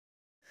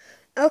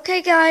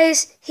Okay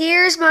guys,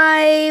 here's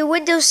my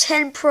Windows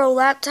 10 Pro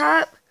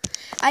laptop.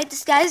 I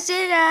disguised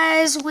it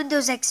as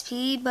Windows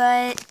XP,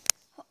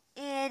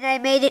 and I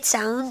made it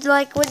sound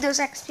like Windows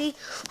XP.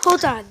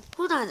 Hold on.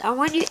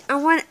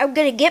 I'm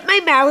gonna get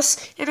my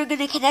mouse and I'm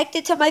gonna connect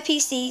it to my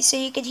PC so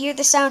you can hear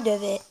the sound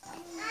of it.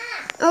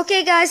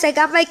 Okay guys, I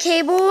got my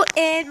cable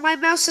and my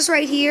mouse is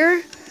right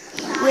here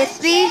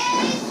with me.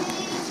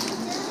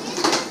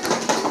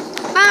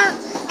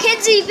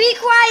 Kinsey, be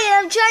quiet,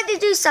 I'm trying to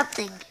do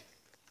something.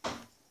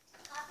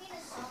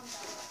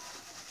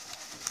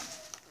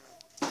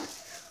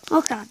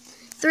 Hold on.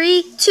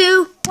 3,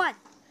 2, 1.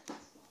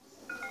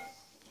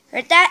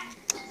 Heard that?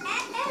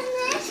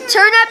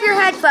 Turn up your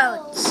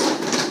headphones.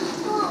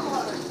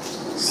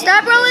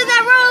 Stop rolling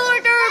that roller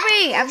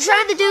derby. I'm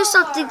trying to do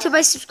something to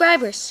my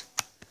subscribers.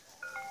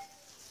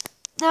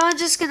 Now I'm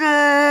just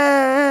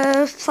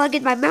gonna plug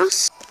in my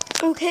mouse.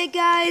 Okay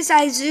guys,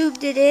 I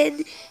zoomed it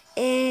in.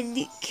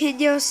 And can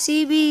you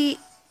see me?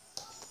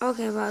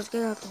 Okay, well, let's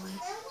get out the way.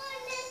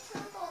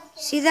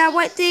 See that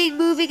white thing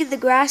moving in the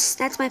grass?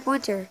 That's my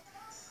pointer.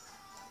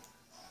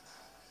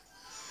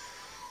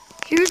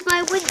 Here's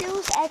my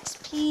Windows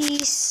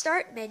XP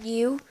start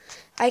menu.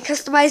 I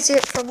customized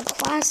it from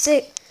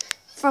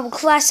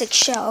Classic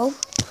Show.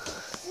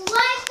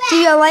 Do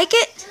you like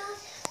it?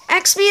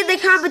 Ask me in the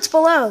comments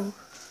below.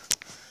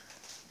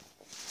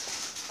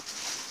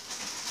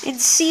 And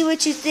see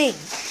what you think.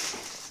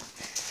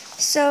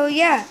 So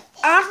yeah,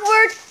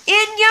 onward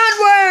and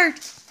onward.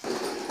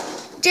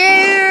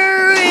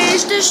 There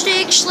is the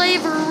stick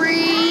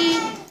slavery.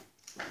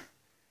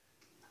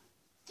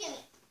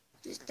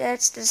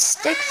 That's the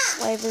stick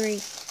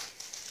slavery.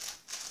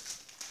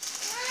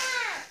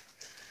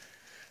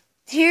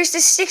 Here's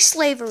the stick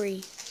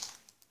slavery.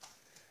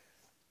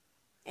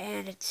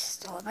 And it's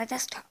still on my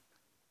desktop.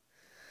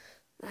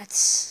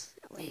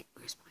 Wait,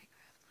 where's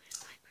Minecraft?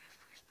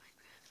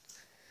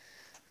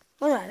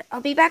 Hold on, I'll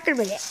be back in a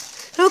minute.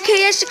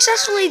 Okay, I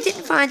successfully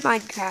didn't find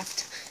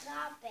Minecraft.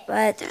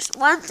 But there's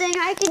one thing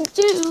I can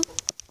do.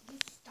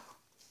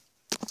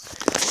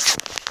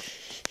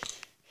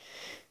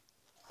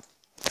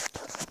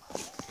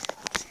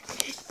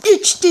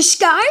 It's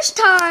disguise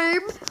time!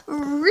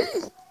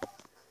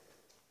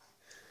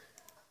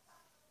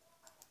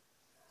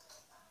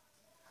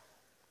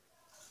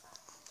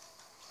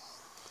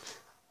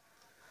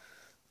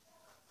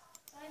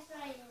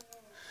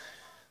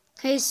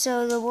 Okay,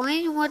 so the way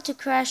you want to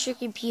crash your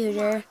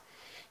computer,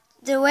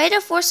 the way to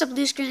force a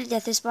blue screen of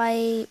death is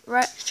by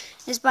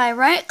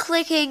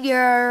right-clicking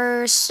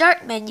your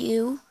start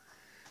menu.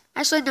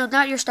 Actually, no,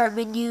 not your start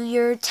menu,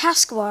 your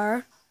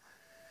taskbar.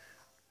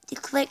 You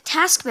click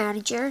Task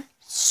Manager,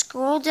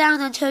 scroll down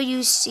until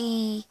you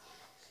see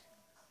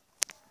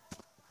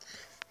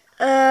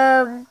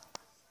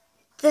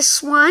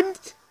this one,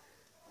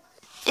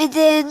 and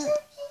then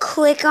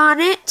click on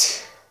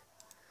it.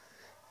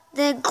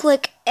 Then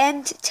click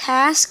End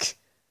Task,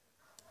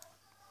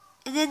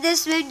 and then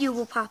this menu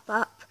will pop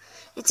up.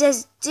 It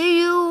says, do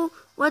you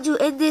want to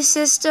end this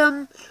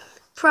system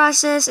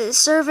process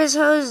service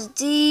host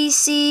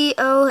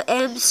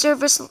DCOM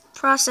service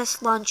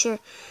process launcher?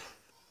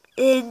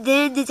 And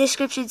then the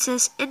description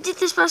says, ending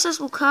this process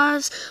will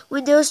cause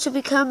Windows to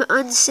become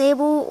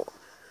unstable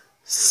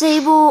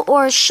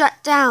or shut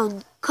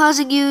down,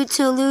 causing you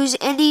to lose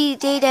any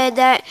data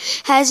that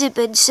hasn't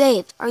been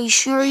saved. Are you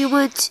sure you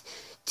want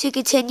to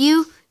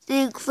continue?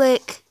 Then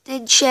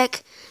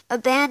check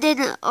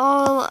abandon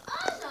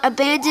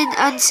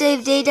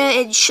unsaved data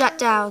and shut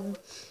down.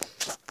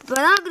 But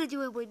I'm gonna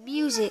do it with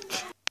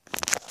music.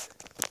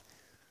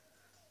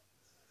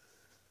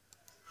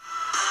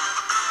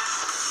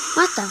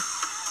 What the?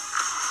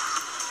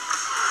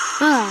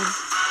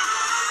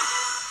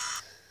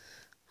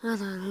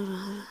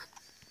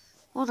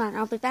 Hold on,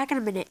 I'll be back in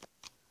a minute.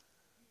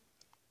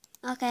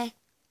 Okay.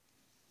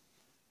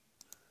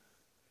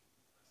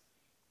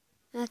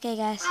 Okay,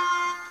 guys.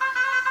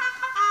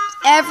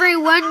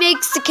 Everyone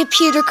makes the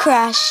computer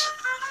crash.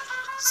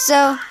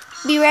 So,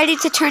 be ready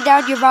to turn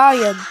down your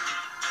volume.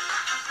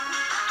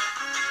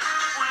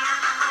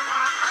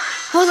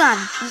 Hold on,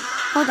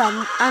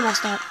 I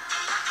messed up.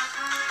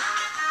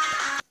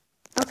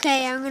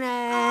 Okay, I'm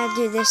gonna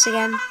do this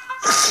again.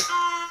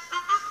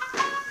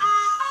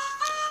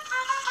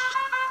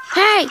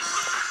 Hey!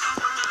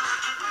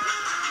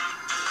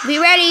 Be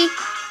ready.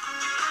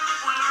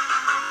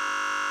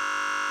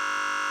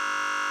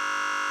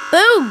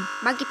 Boom!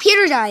 My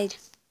computer died.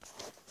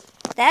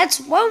 That's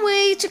one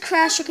way to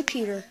crash your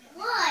computer.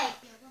 What?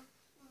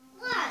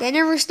 Then it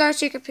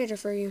restarts your computer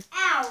for you.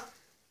 Ow!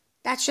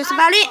 That's just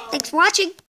about it. Thanks for watching.